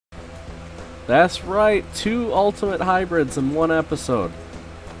That's right, 2 ultimate hybrids in 1 episode.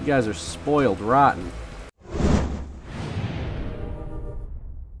 You guys are spoiled rotten.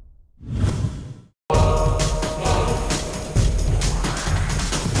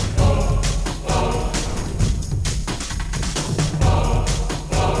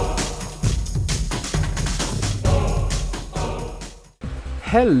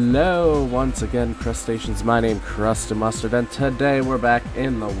 Hello once again, crustaceans. My name Crust and Mustard, and today we're back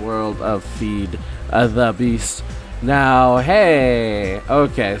in the world of Feed the Beast. Now, hey,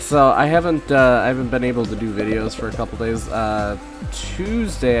 okay, so I haven't been able to do videos for a couple days.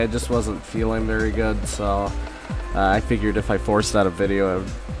 Tuesday I just wasn't feeling very good, so I figured if I forced out a video, it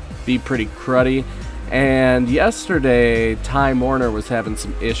would be pretty cruddy. And yesterday, Time Warner was having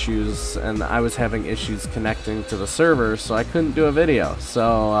some issues, and I was having issues connecting to the server, so I couldn't do a video.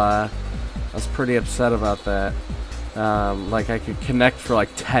 So I was pretty upset about that. Like, I could connect for like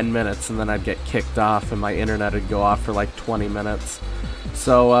 10 minutes, and then I'd get kicked off, and my internet would go off for like 20 minutes.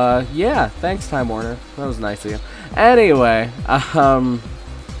 So yeah, thanks, Time Warner. That was nice of you. Anyway,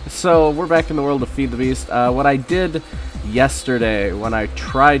 so we're back in the world of Feed the Beast. What I did yesterday when I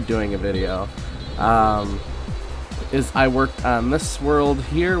tried doing a video is I worked on this world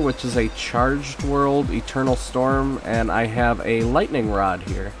here, which is a charged world, Eternal Storm, and I have a lightning rod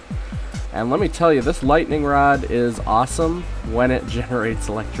here. And let me tell you, this lightning rod is awesome when it generates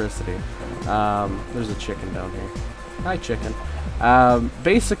electricity. There's a chicken down here. Hi, chicken.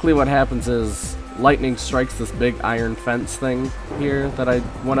 Basically what happens is lightning strikes this big iron fence thing here that I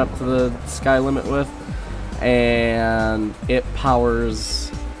went up to the sky limit with, and it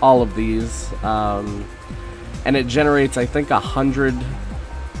powers all of these, and it generates, I think,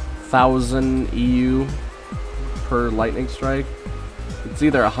 100,000 EU per lightning strike. It's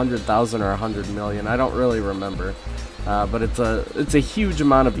either 100,000 or 100 million. I don't really remember, but it's a huge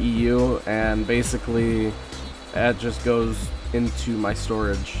amount of EU, and basically it just goes into my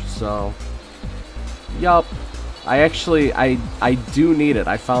storage. So, yup, I do need it.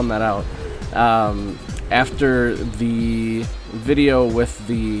 I found that out after the video with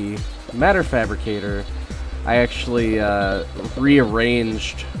the matter fabricator. I actually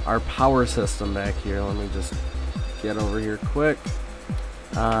rearranged our power system back here. Let me just get over here quick.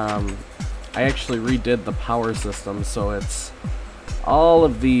 I actually redid the power system, so it's all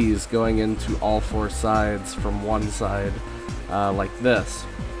of these going into all 4 sides from one side, like this.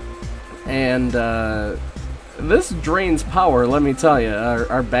 And this drains power, let me tell you.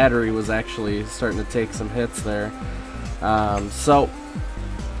 Our battery was actually starting to take some hits there. So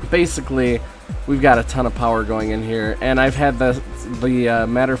basically we've got a ton of power going in here, and I've had the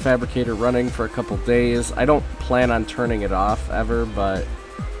matter fabricator running for a couple days. I don't plan on turning it off ever, but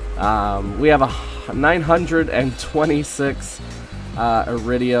we have a 926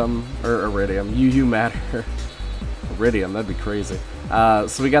 iridium UU matter. Iridium, that'd be crazy.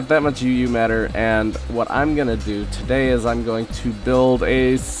 So we got that much UU matter, and what I'm gonna do today is I'm going to build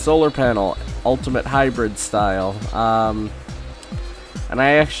a solar panel, ultimate hybrid style. And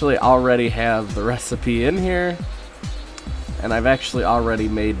I actually already have the recipe in here, and I've actually already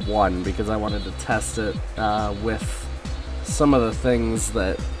made one because I wanted to test it with some of the things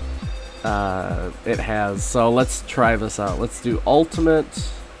that it has. So let's try this out. Let's do ultimate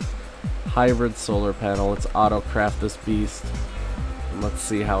hybrid solar panel. Let's auto craft this beast, and let's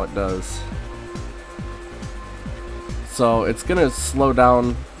see how it does. So it's gonna slow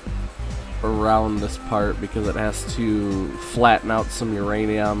down around this part because it has to flatten out some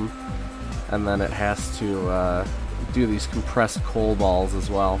uranium, and then it has to do these compressed coal balls as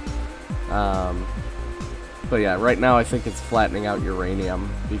well. But yeah, right now I think it's flattening out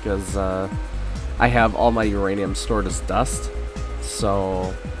uranium because I have all my uranium stored as dust,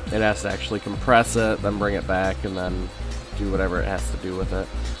 so it has to actually compress it, then bring it back, and then do whatever it has to do with it.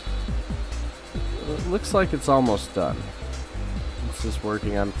 It looks like it's almost done. It's just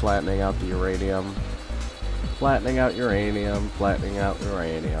working on flattening out the uranium. Flattening out uranium, flattening out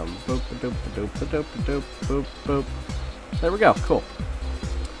uranium. Boop, doop, doop, doop, doop, boop, boop. There we go, cool.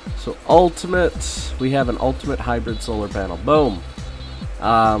 So ultimate, we have an ultimate hybrid solar panel. Boom.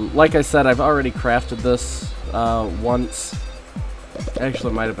 Like I said, I've already crafted this once.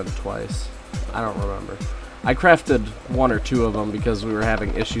 Actually, it might have been twice. I don't remember. I crafted 1 or 2 of them because we were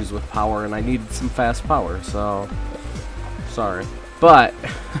having issues with power, and I needed some fast power, so sorry. But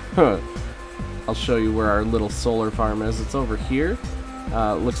I'll show you where our little solar farm is. It's over here.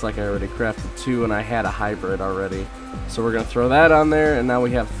 Looks like I already crafted 2, and I had a hybrid already. So we're going to throw that on there, and now we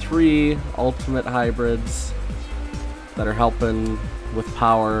have 3 ultimate hybrids that are helping with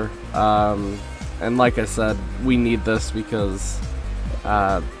power. And like I said, we need this because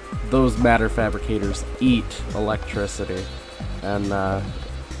those matter fabricators eat electricity, and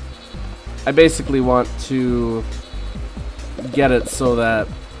I basically want to get it so that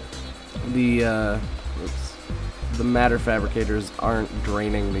the matter fabricators aren't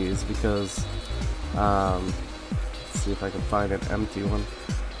draining these, because let's see if I can find an empty one,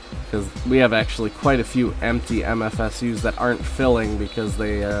 because we have actually quite a few empty MFSUs that aren't filling because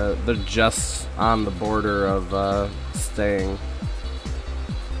they're just on the border of staying.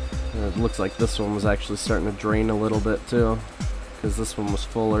 It looks like this one was actually starting to drain a little bit too, because this one was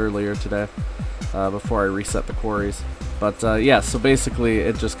full earlier today before I reset the quarries. But yeah, so basically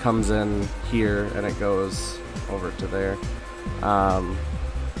it just comes in here and it goes over to there.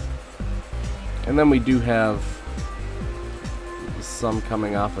 And then we do have some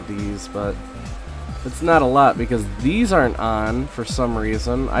coming off of these, but it's not a lot because these aren't on for some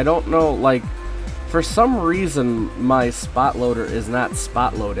reason. I don't know, like, for some reason my spot loader is not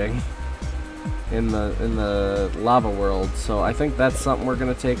spot loading in the lava world, so I think that's something we're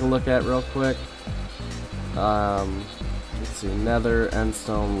gonna take a look at real quick. Let's see, nether,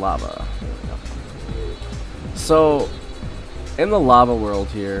 endstone, lava. There we go. So in the lava world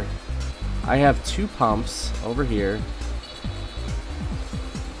here, I have 2 pumps over here,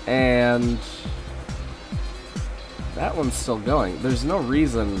 and that one's still going. There's no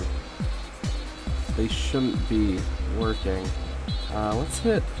reason they shouldn't be working. Let's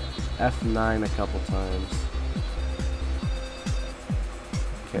hit F9 a couple times.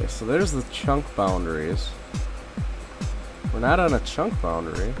 Okay, so there's the chunk boundaries. We're not on a chunk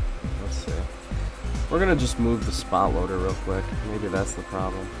boundary. Let's see. We're gonna just move the spot loader real quick. Maybe that's the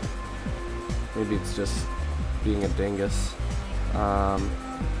problem. Maybe it's just being a dingus.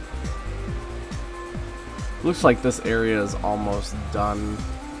 Looks like this area is almost done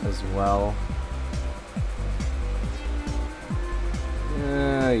as well.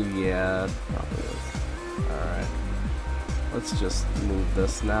 Yeah, it probably is. Alright. Let's just move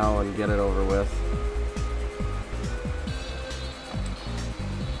this now and get it over with.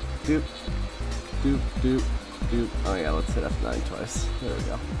 Doop, doop, doop, doop. Oh yeah, let's hit F9 twice. There we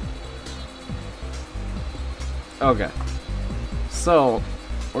go. Okay. So,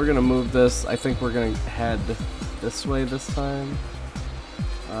 we're gonna move this. I think we're gonna head this way this time.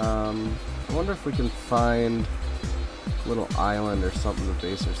 I wonder if we can find a little island or something to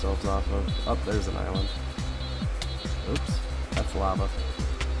base ourselves off of. Oh, there's an island. Oops, that's lava.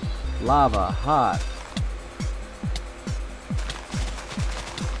 Lava, hot.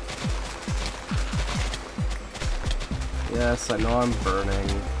 Yes, I know I'm burning.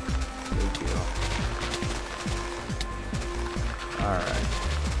 Big deal. Alright.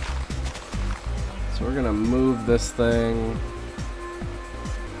 So we're gonna move this thing.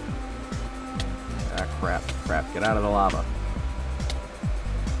 Ah, crap, crap. Get out of the lava.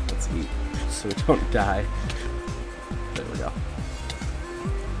 Let's eat so we don't die. There we go.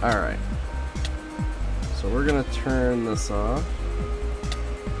 Alright. So we're gonna turn this off.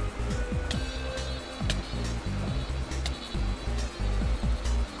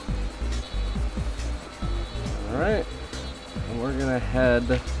 Alright. And we're gonna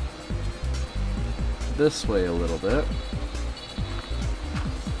head this way a little bit.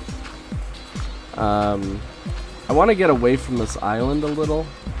 I want to get away from this island a little,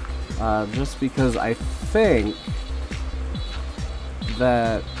 just because I think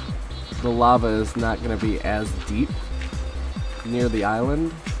that the lava is not going to be as deep near the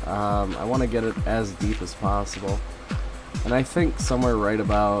island. I want to get it as deep as possible, and I think somewhere right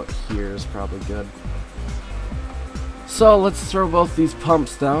about here is probably good. So let's throw both these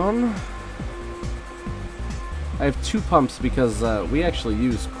pumps down. I have 2 pumps because we actually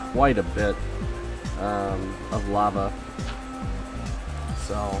use quite a bit of lava,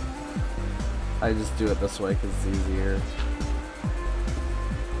 so I just do it this way because it's easier.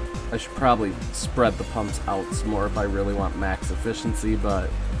 I should probably spread the pumps out some more if I really want max efficiency, but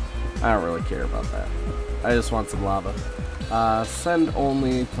I don't really care about that. I just want some lava. Send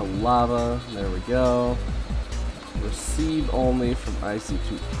only to lava. There we go. Receive only from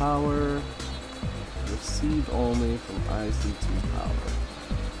IC2 power. Receive only from IC2 power.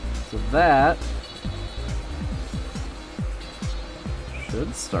 So that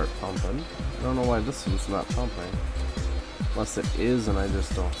should start pumping. I don't know why this one's not pumping. Unless it is and I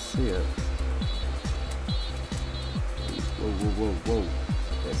just don't see it. Whoa, whoa, whoa, whoa.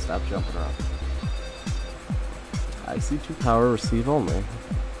 Okay, stop jumping around. IC2 power, receive only.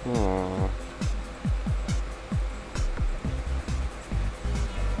 Aww.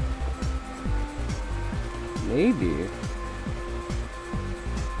 Maybe.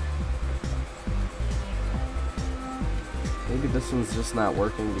 Maybe Maybe this one's just not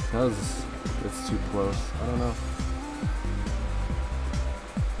working because it's too close. I don't know.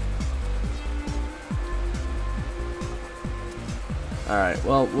 Alright,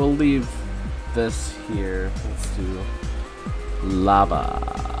 well, we'll leave this here. Let's do lava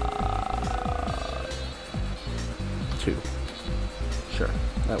 2. Sure,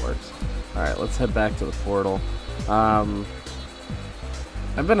 that works. Alright, let's head back to the portal. I've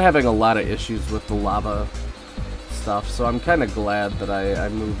been having a lot of issues with the lava stuff, so I'm kind of glad that I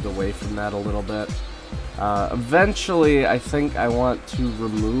moved away from that a little bit. Eventually, I think I want to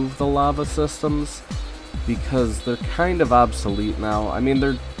remove the lava systems because they're kind of obsolete now. I mean,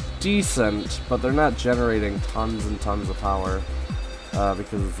 they're decent, but they're not generating tons and tons of power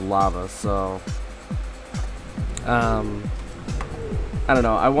because it's lava, so I don't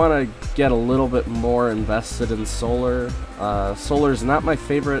know. I want to get a little bit more invested in solar. Solar's not my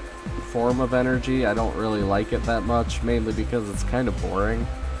favorite form of energy. I don't really like it that much, mainly because it's kind of boring.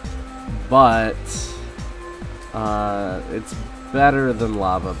 But it's better than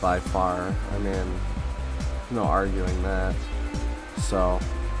lava by far. I mean, no arguing that. So,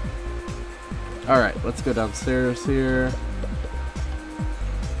 alright, let's go downstairs here.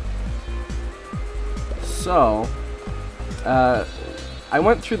 So, I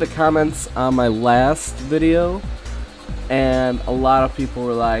went through the comments on my last video, and a lot of people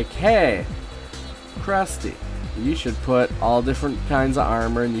were like, hey, Krusty, you should put all different kinds of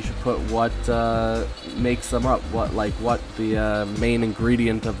armor, and you should put what makes them up, what the main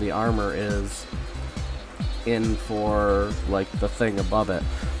ingredient of the armor is in for like the thing above it.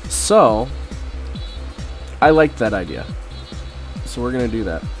 So I like that idea, so we're gonna do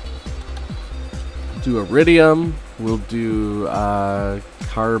that. Do iridium, we'll do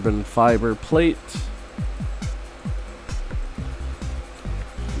carbon fiber plate,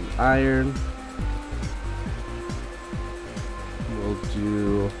 iron, we'll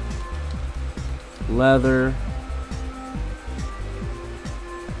do leather.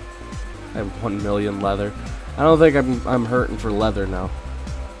 I have 1 million leather. I don't think I'm hurting for leather now.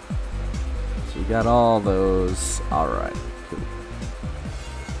 So we got all those. Alright, cool.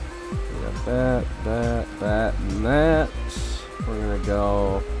 We got that, and that. We're gonna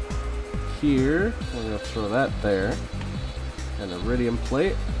go here. We're gonna throw that there. An iridium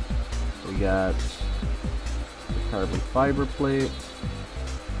plate. We got the carbon fiber plate.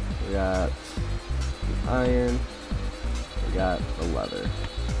 We got the iron. We got the leather.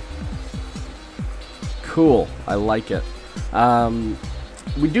 Cool, I like it.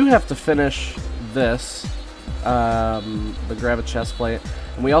 We do have to finish this, the graviton chest plate,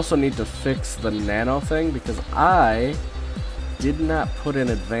 and we also need to fix the nano thing because I did not put an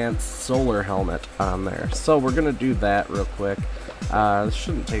advanced solar helmet on there. So we're gonna do that real quick. This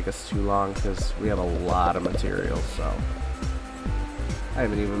shouldn't take us too long because we have a lot of materials. So I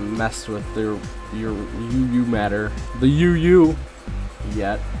haven't even messed with the UU matter, the UU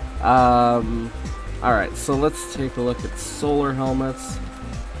yet. Alright, so let's take a look at solar helmets.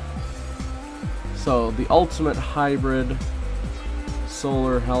 So, the ultimate hybrid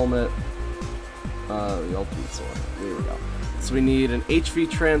solar helmet. The ultimate solar, here we go. So we need an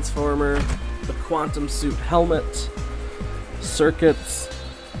HV transformer, the quantum suit helmet, circuits,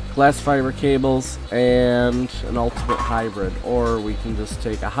 glass fiber cables, and an ultimate hybrid. Or we can just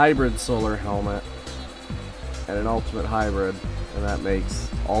take a hybrid solar helmet and an ultimate hybrid, and that makes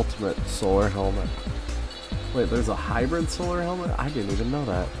ultimate solar helmet. Wait, there's a hybrid solar helmet? I didn't even know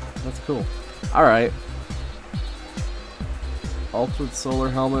that. That's cool. Alright. Ultimate solar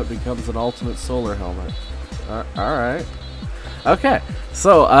helmet becomes an ultimate solar helmet. Alright. Okay,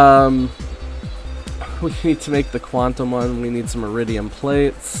 so, we need to make the quantum one. We need some iridium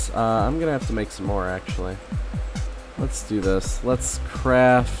plates. I'm gonna have to make some more, actually. Let's do this. Let's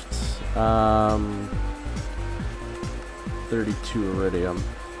craft, 32 iridium.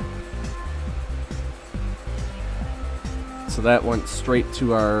 So that went straight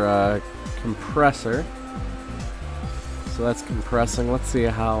to our compressor. So that's compressing. Let's see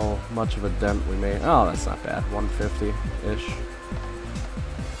how much of a dent we made. Oh, that's not bad. 150-ish.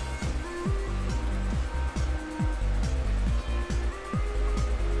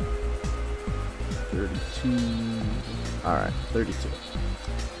 Alright, 32.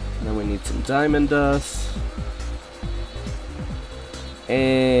 And then we need some diamond dust.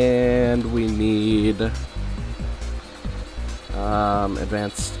 And we need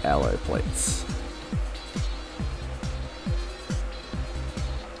advanced alloy plates.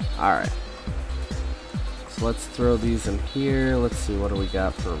 Alright. So let's throw these in here. Let's see, what do we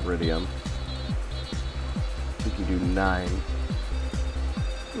got for iridium? We can do 9.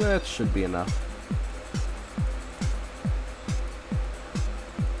 That should be enough.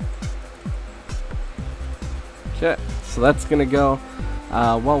 Okay, so that's gonna go.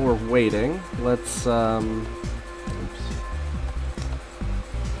 While we're waiting, let's throw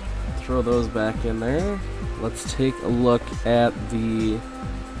those back in there. Let's take a look at the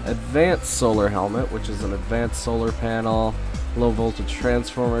advanced solar helmet, which is an advanced solar panel, low voltage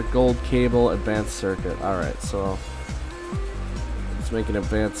transformer, gold cable, advanced circuit. Alright, so let's make an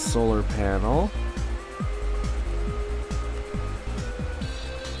advanced solar panel.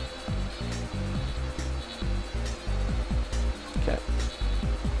 Okay.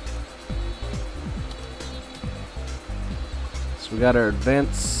 So we got our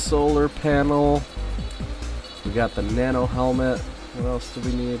advanced solar panel. We got the nano helmet. What else do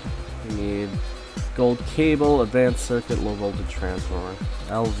we need? We need gold cable, advanced circuit, low voltage transformer.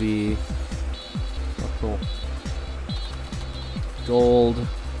 LV. Oh, cool. Gold.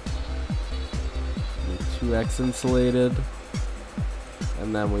 2X insulated.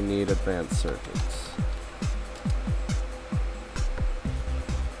 And then we need advanced circuits.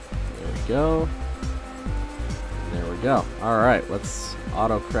 There we go. And there we go. Alright, let's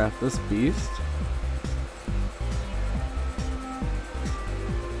auto craft this beast.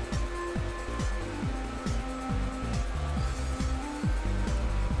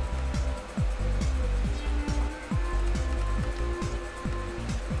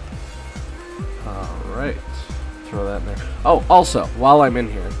 Alright, throw that in there. Oh, also, while I'm in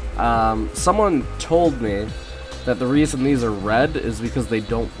here, someone told me that the reason these are red is because they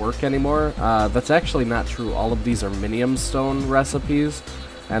don't work anymore. That's actually not true. All of these are minium stone recipes,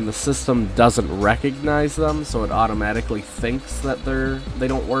 and the system doesn't recognize them, so it automatically thinks that they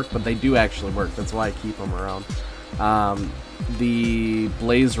don't work, but they do actually work. That's why I keep them around. The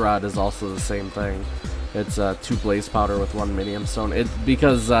blaze rod is also the same thing. It's 2 blaze powder with 1 minium stone.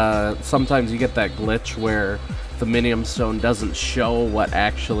 Because sometimes you get that glitch where the minium stone doesn't show what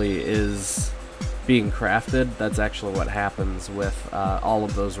actually is being crafted. That's actually what happens with all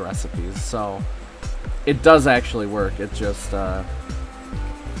of those recipes. So it does actually work. It just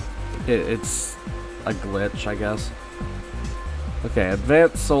it's a glitch, I guess. Okay,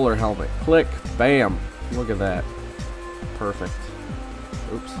 advanced solar helmet. Click. Bam. Look at that. Perfect.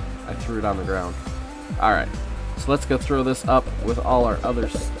 Oops, I threw it on the ground. Alright, so let's go throw this up with all our other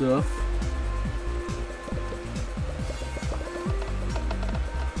stuff.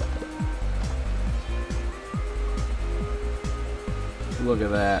 Look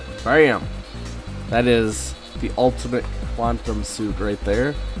at that. Bam! That is the ultimate quantum suit right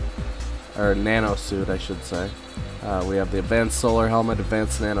there. Or nano suit, I should say. We have the advanced solar helmet,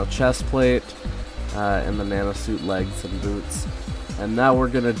 advanced nano chest plate, and the nano suit legs and boots. And now we're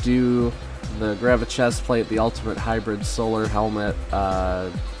gonna do the Grava chest plate, the ultimate hybrid solar helmet,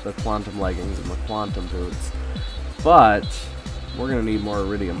 the quantum leggings, and the quantum boots. But we're gonna need more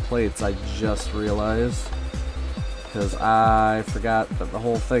iridium plates, I just realized, because I forgot that the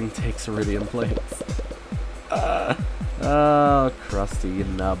whole thing takes iridium plates. Oh, crusty, you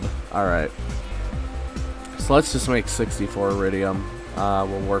nub. Alright. So let's just make 64 iridium.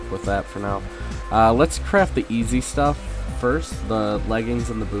 We'll work with that for now. Let's craft the easy stuff first, the leggings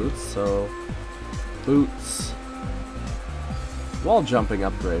and the boots. So, boots. Wall jumping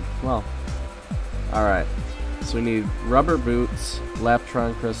upgrade. Well, alright. So we need rubber boots,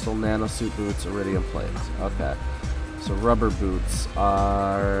 Laptron crystal, nanosuit boots, iridium plates. Okay. So rubber boots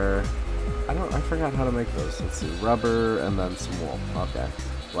are... I forgot how to make those. Let's see. Rubber and then some wool. Okay.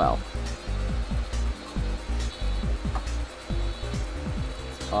 Well.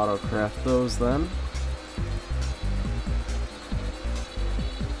 Auto craft those then.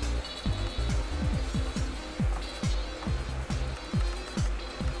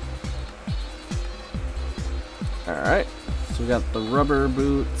 Alright, so we got the rubber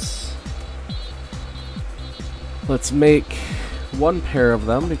boots. Let's make 1 pair of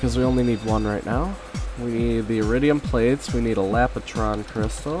them because we only need 1 right now. We need the iridium plates, we need a Laptron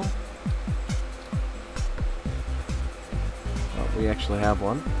crystal. Oh, we actually have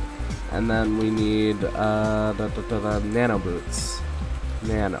 1. And then we need the nano boots.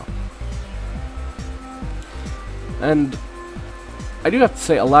 Nano. And I do have to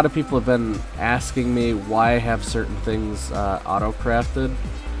say, a lot of people have been asking me why I have certain things auto-crafted.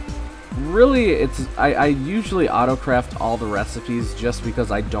 Really, I usually auto-craft all the recipes just because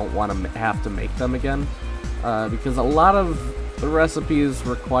I don't want to have to make them again. Because a lot of the recipes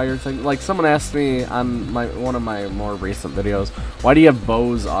require things, like someone asked me on one of my more recent videos, why do you have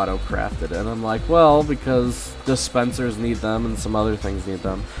bows auto-crafted? And I'm like, well, because dispensers need them and some other things need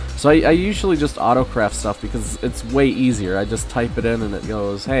them. So I usually just auto-craft stuff because it's way easier. I just type it in and it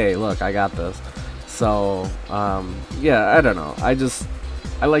goes, hey, look, I got this. So, yeah, I don't know.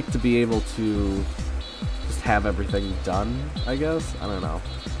 I like to be able to just have everything done, I guess. I don't know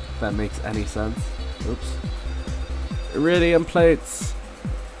if that makes any sense. Oops. Iridium plates.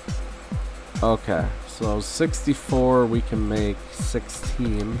 Okay, so 64 we can make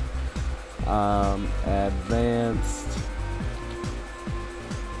 16. Advanced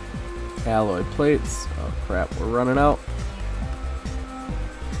alloy plates. Oh crap, we're running out.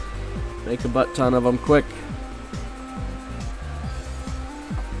 Make a butt ton of them quick.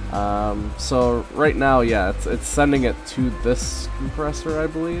 So right now, yeah, it's sending it to this compressor, I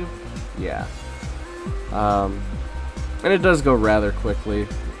believe. Yeah. And it does go rather quickly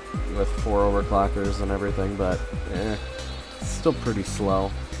with 4 overclockers and everything, but it's still pretty slow.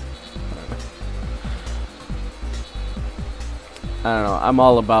 I don't know, I'm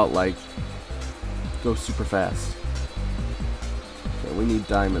all about, like, go super fast. Okay, we need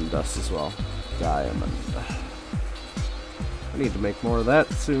diamond dust as well. Diamond. I need to make more of that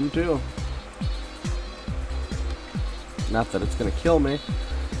soon, too. Not that it's gonna kill me.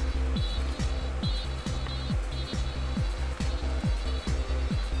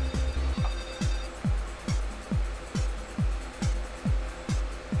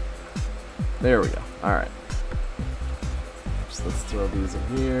 There we go. Alright. So let's throw these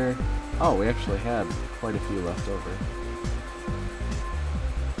in here. Oh, we actually had quite a few left over.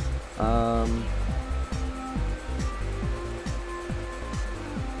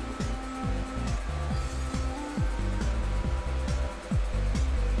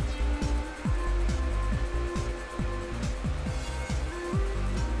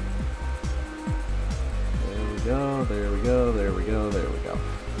 There we go, there we go, there we go.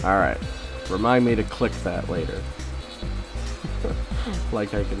 Alright. Remind me to click that later.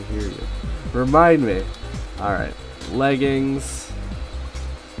 Like I can hear you. Remind me. Alright. Leggings.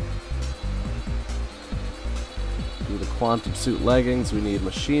 Do the quantum suit leggings. We need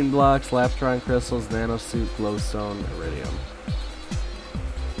machine blocks, Laptron crystals, nanosuit, glowstone, iridium.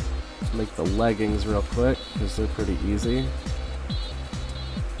 Let's make the leggings real quick because they're pretty easy.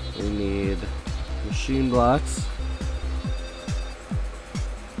 We need machine blocks.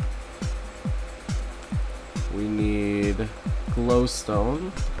 We need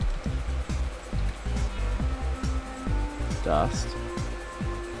glowstone, dust,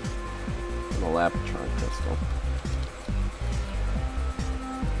 and a Laptron crystal.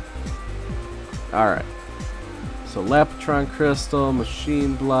 Alright. So Laptron crystal,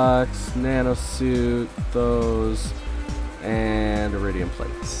 machine blocks, nanosuit, those, and iridium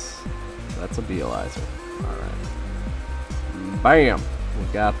plates. That's a Bealizer. Alright. Bam! We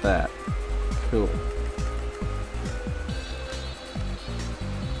got that. Cool.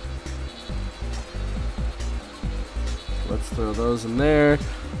 Let's throw those in there.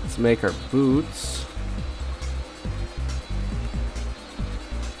 Let's make our boots.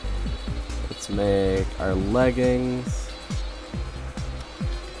 Let's make our leggings.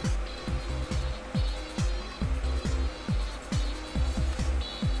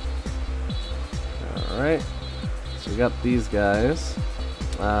 Alright. So we got these guys.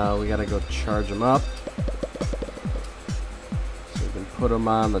 We gotta go charge them up. So we can put them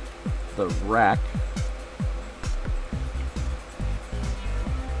on the rack.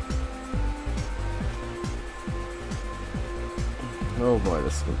 Oh boy,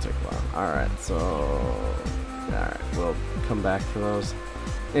 this is gonna take a while. Alright, so... Alright, we'll come back for those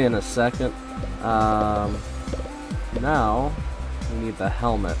in a second. Now, we need the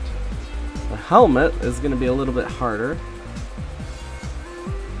helmet. The helmet is gonna be a little bit harder.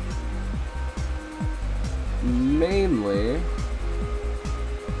 Mainly,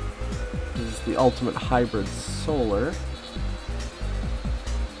 this is the ultimate hybrid solar.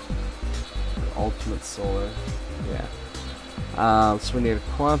 The ultimate solar, yeah. So we need a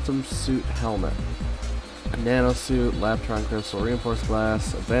quantum suit helmet, nanosuit, Laptron crystal, reinforced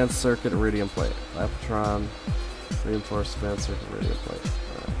glass, advanced circuit, iridium plate. Laptron, reinforced advanced circuit, iridium plate.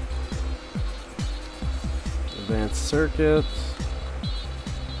 Alright. Advanced circuit.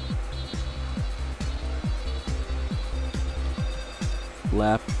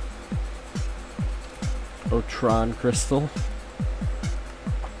 Laptron crystal.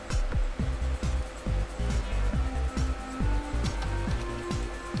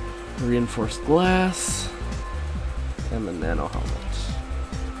 Reinforced glass, and the nano helmet.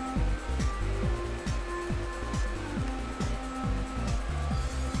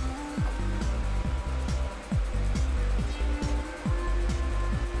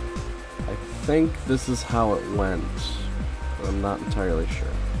 I think this is how it went, but I'm not entirely sure.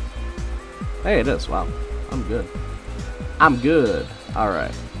 Hey, it is. Wow. I'm good. I'm good.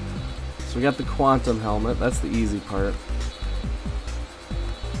 Alright. So we got the quantum helmet. That's the easy part.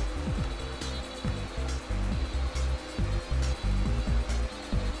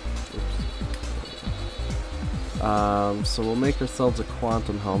 So we'll make ourselves a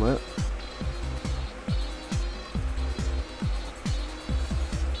quantum helmet.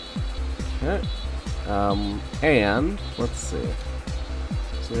 Okay. And let's see.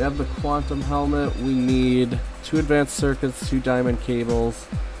 So we have the quantum helmet. We need 2 advanced circuits, 2 diamond cables,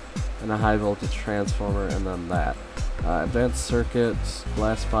 and a high voltage transformer, and then that. Advanced circuits,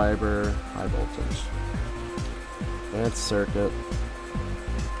 glass fiber, high voltage. Advanced circuit.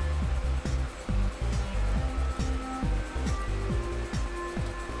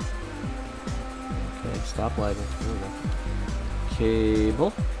 Okay, stop lagging. There we go.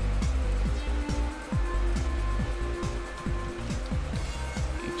 Cable.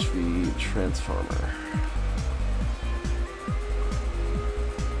 HV transformer.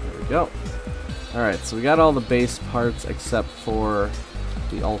 There we go. Alright, so we got all the base parts except for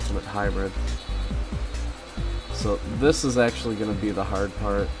the ultimate hybrid. So this is actually going to be the hard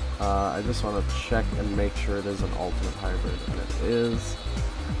part. I just want to check and make sure it is an ultimate hybrid, and it is.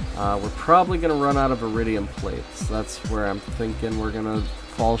 We're probably going to run out of iridium plates. That's where I'm thinking we're going to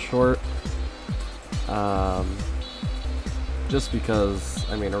fall short. Just because,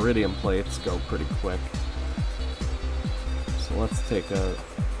 I mean, iridium plates go pretty quick. So let's take a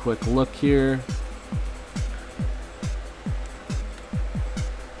quick look here.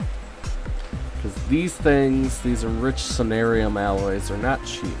 Because these things, these enriched sonarium alloys, are not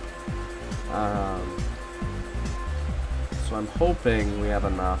cheap. So I'm hoping we have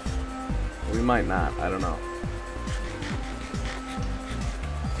enough. We might not, I don't know.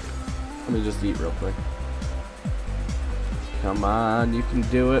 Let me just eat real quick. Come on, you can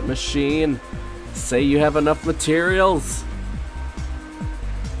do it, machine. Say you have enough materials.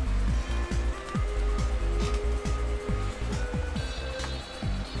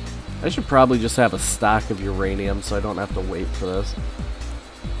 I should probably just have a stock of uranium so I don't have to wait for this.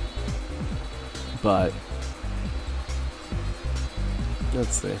 But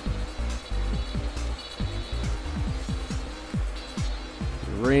let's see.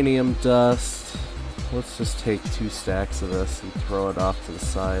 Uranium dust. Let's just take 2 stacks of this and throw it off to the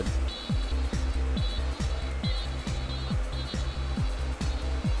side.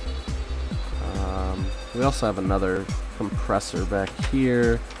 We also have another compressor back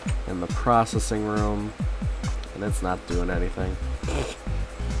here in the processing room, and it's not doing anything.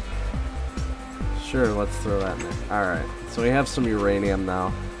 Sure, let's throw that in there. Alright, so we have some uranium now.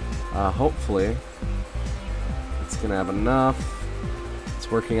 Hopefully, it's gonna have enough. It's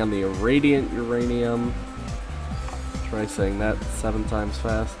working on the irradiant uranium. Try saying that 7 times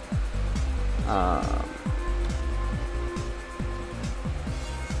fast.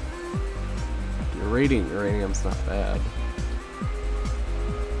 Irradiant uranium's not bad.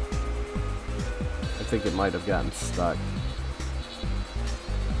 I think it might have gotten stuck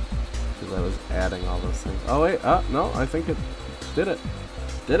because I was adding all those things. Oh wait, no, I think it did it.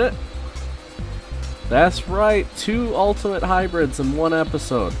 Did it? That's right, 2 ultimate hybrids in 1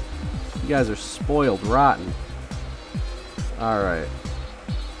 episode. You guys are spoiled rotten. Alright.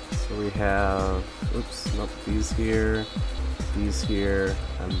 So we have, oops, nope, these here, and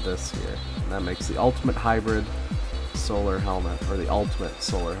this here. And that makes the ultimate hybrid solar helmet, or the ultimate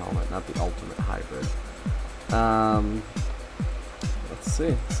solar helmet, not the ultimate hybrid. Let's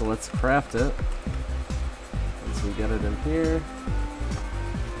see. So let's craft it. Once we get it in here.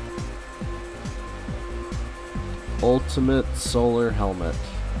 Ultimate solar helmet.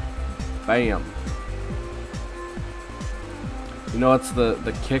 Bam. You know what's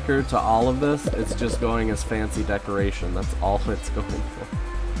the kicker to all of this? It's just going as fancy decoration. That's all it's going for.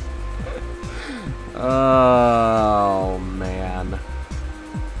 Oh, man.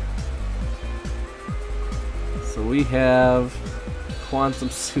 So we have quantum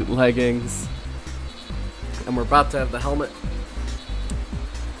suit leggings. And we're about to have the helmet.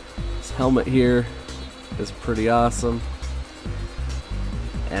 This helmet here is pretty awesome.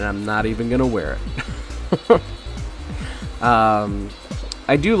 And I'm not even gonna wear it.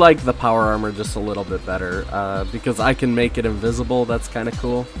 I do like the power armor just a little bit better, because I can make it invisible. That's kind of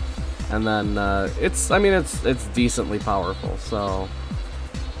cool. And then, it's decently powerful, so.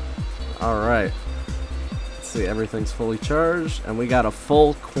 Alright. Let's see, everything's fully charged, and we got a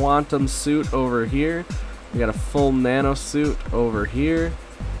full quantum suit over here. We got a full nano suit over here.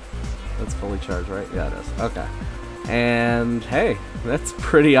 That's fully charged, right? Yeah, it is. Okay. And, hey, that's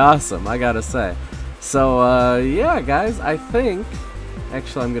pretty awesome, I gotta say. So, yeah, guys, I think...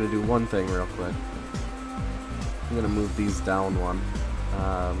 Actually, I'm going to do one thing real quick. I'm going to move these down one.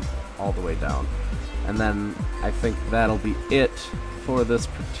 All the way down. And then I think that'll be it for this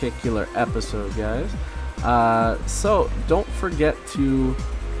particular episode, guys. So, don't forget to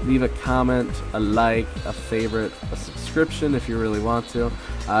leave a comment, a like, a favorite, a subscription if you really want to.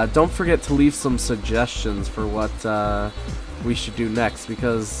 Don't forget to leave some suggestions for what we should do next,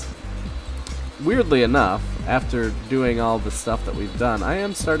 because weirdly enough, after doing all the stuff that we've done, I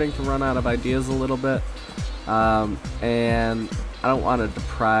am starting to run out of ideas a little bit, and I don't want to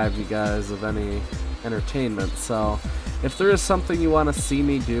deprive you guys of any entertainment. So if there is something you want to see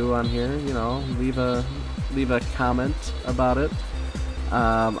me do on here, you know, leave a comment about it.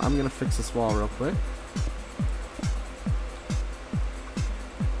 I'm gonna fix this wall real quick,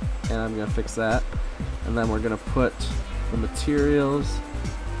 and I'm gonna fix that, and then we're gonna put the materials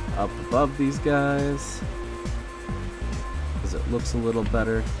up above these guys because it looks a little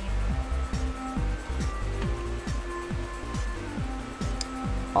better.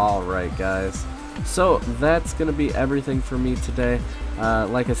 Alright guys, so that's gonna be everything for me today.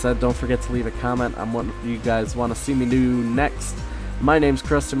 Like I said, don't forget to leave a comment on what you guys want to see me do next. My name's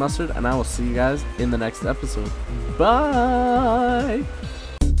Krusty Mustard, and I will see you guys in the next episode. Bye!